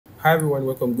Hi everyone,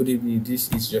 welcome. Good evening.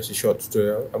 This is just a short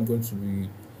tutorial. I'm going to be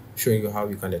showing you how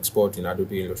you can export in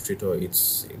Adobe Illustrator.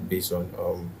 It's based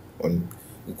on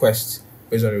request,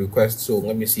 based on a request. So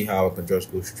let me see how I can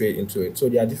just go straight into it. So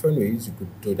there are different ways you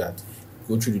could do that.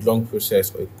 Go through the long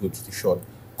process or you go to the short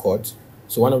cut.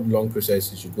 So one of the long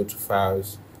processes, you go to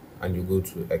files and you go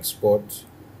to export,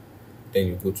 then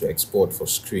you go to export for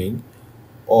screen,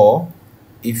 or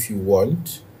if you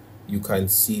want, you can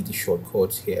see the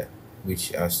shortcuts here,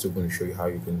 which I'm still going to show you how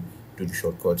you can do the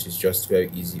shortcuts. It's just very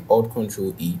easy. Alt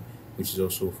Control E, which is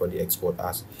also for the export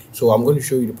as. So I'm going to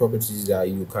show you the properties that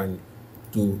you can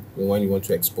do when you want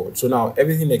to export. So now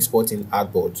everything exports in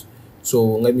artboard. So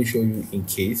let me show you in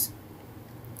case.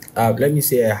 Let me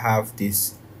say I have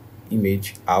this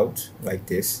image out like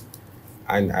this,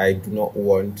 and I do not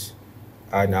want,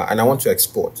 and I want to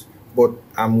export, but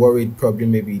I'm worried probably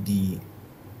maybe the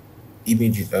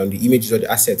images or the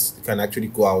assets can actually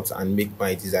go out and make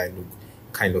my design look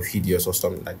kind of hideous or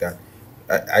something like that.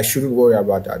 I shouldn't worry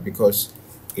about that because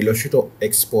Illustrator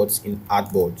exports in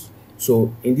artboard.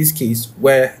 So in this case,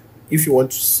 where if you want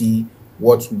to see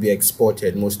what will be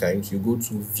exported, most times you go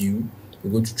to view, you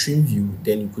go to trim view,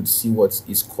 then you could see what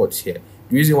is cut here.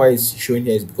 The reason why it's showing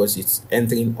here is because it's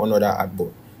entering another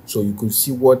artboard. So you could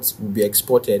see what will be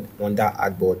exported on that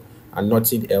artboard and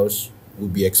nothing else will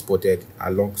be exported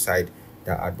alongside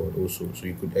that artboard also. So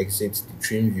you could exit the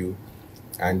trim view,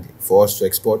 and for us to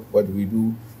export, what do we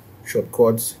do?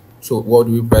 Shortcuts. So what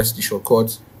do we press? The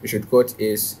shortcut. The shortcut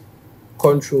is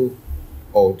Control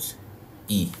Alt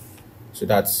E. So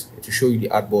that's to show you the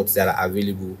artboards that are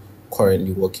available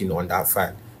currently working on that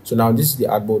file. So now this is the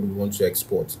artboard we want to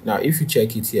export. Now if you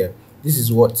check it here, this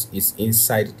is what is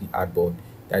inside the artboard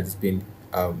that has been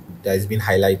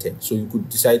highlighted. So you could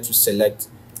decide to select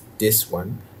this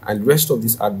one, and the rest of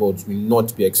these artboards will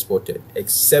not be exported,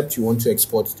 except you want to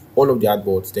export all of the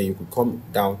artboards. Then you could come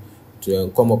down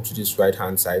to come up to this right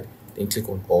hand side, then click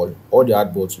on all the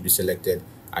artboards will be selected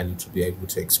and it will be able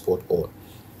to export all.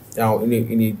 Now in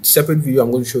a separate video,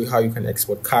 I'm going to show you how you can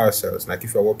export carousels. Like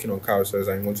if you're working on carousels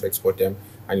and you want to export them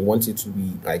and you want it to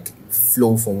be like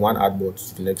flow from one artboard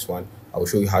to the next one, I will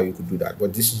show you how you could do that.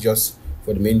 But this is just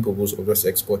for the main purpose of just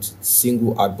export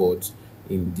single artboards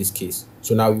in this case.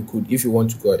 So now you could, if you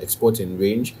want to go export in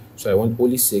range, so I want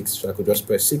only 6, so I could just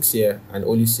press 6 here and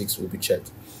only 6 will be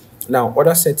checked. Now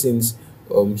other settings,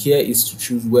 here is to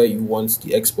choose where you want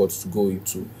the export to go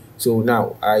into. So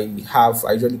now I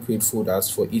usually create folders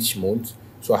for each month.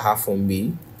 So I have for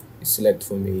May, select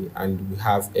for May, and we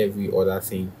have every other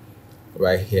thing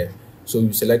right here. So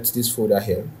you select this folder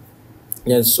here.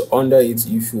 Yes, so under it,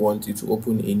 if you want it to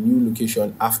open a new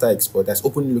location after export, that's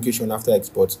open the location after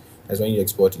export. That's when you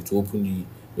export it to open the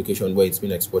location where it's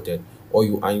been exported. Or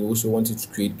you also want it to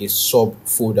create a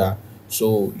subfolder.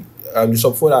 So the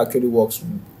subfolder actually works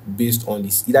based on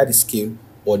this, either the scale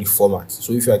or the format.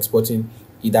 So if you're exporting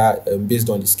either based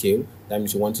on the scale, that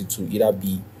means you want it to either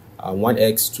be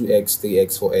 1x, 2x,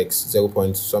 3x, 4x, 0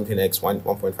 point something x,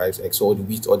 1.5x, or the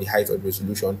width or the height or the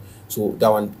resolution. So that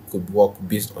one could work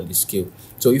based on the scale.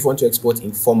 So if you want to export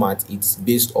in format, it's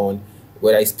based on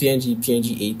whether it's PNG,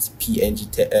 PNG 8, PNG,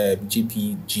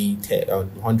 JPG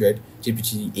 100,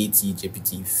 JPG 80,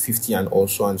 JPG 50, and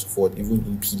also and so forth, even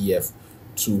in PDF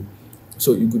too.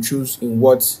 So you could choose in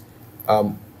what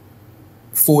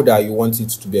folder you want it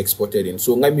to be exported in.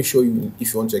 So let me show you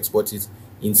if you want to export it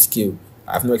in scale.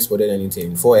 I've not exported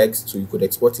anything in 4x, so you could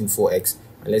export in 4x,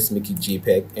 and let's make it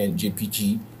JPEG and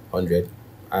JPG 100.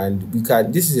 And we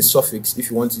can, this is a suffix. If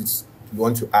you want it, you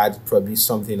want to add probably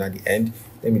something at the end.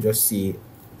 Let me just say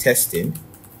testing,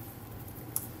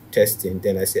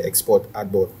 then I say export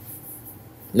artboard.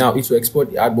 Now it will export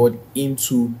the artboard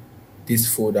into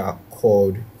this folder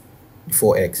called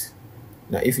 4x.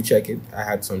 Now if you check it, I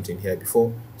had something here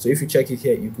before, so if you check it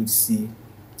here, you could see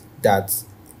that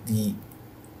the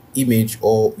image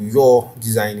or your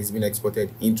design is being exported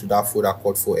into that folder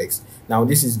called 4x. Now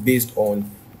this is based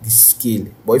on the scale,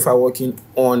 but if I'm working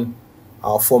on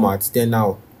our format, then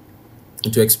now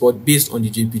to export based on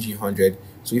the JPG 100.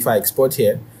 So if I export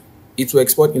here, it will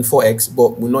export in 4x,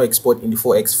 but will not export in the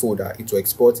 4x folder. It will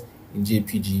export in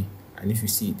JPG, and if you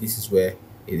see, this is where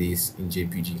it is in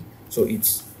JPG. So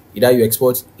it's either you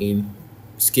export in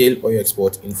scale or you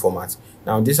export in format.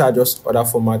 Now these are just other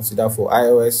formats, either for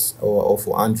iOS or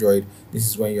for Android. This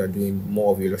is when you are doing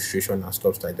more of illustration and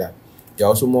stuff like that. There are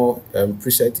also more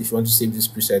presets if you want to save this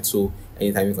preset, so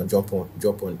anytime you can jump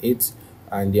on it.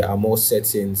 And there are more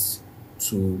settings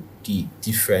to the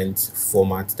different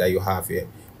formats that you have here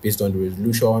based on the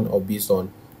resolution or based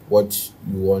on what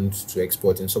you want to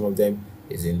export. And some of them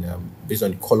is in based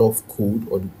on the color code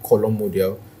or the color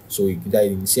model. So you can type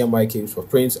in CMYK for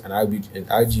print, and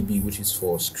RGB, which is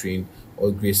for screen,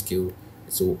 or grayscale.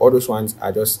 So all those ones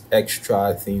are just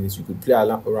extra things. You could play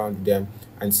around with them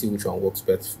and see which one works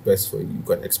best for you. You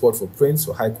can export for prints,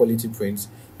 so high quality prints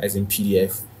as in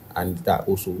PDF, and that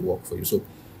also will work for you.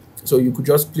 So you could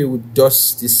just play with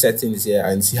just these settings here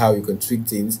and see how you can tweak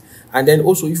things. And then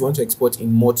also, if you want to export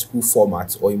in multiple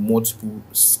formats or in multiple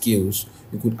scales,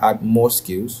 you could add more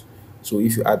scales. So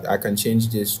if you add, I can change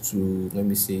this to, let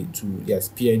me say, to, yes,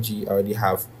 PNG. I already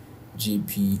have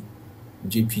JPG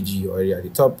already at the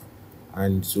top.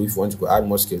 And so if you want to go add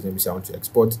more scales, let me say I want to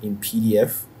export in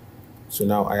PDF. So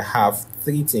now I have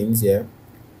three things here.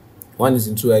 One is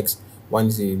in 2x, one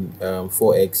is in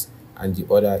 4x, and the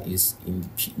other is in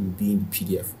being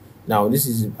PDF. Now this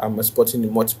is, I'm exporting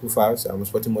in multiple files. I'm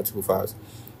exporting multiple files,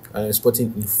 and exporting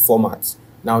in formats.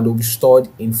 Now they'll be stored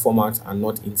in formats and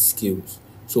not in scales.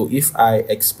 So if I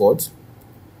export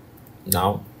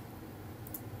now,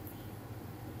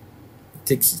 it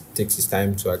takes its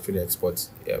time to actually export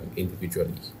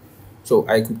individually. So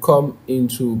I could come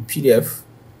into PDF,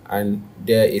 and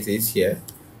there it is here,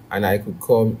 and I could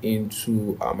come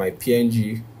into my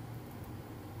PNG.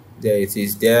 There it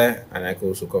is there, and I could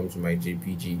also come to my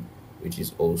JPG, which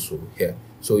is also here.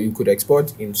 So you could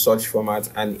export in such format,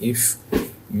 and if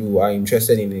you are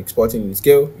interested in exporting in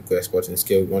scale, you could export in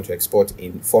scale. If you want to export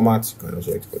in format, you can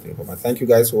also export in format. Thank you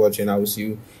guys for watching. I will see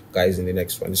you guys in the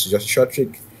next one. This is just a short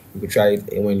trick. You could try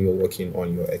it when you're working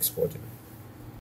on your exporting.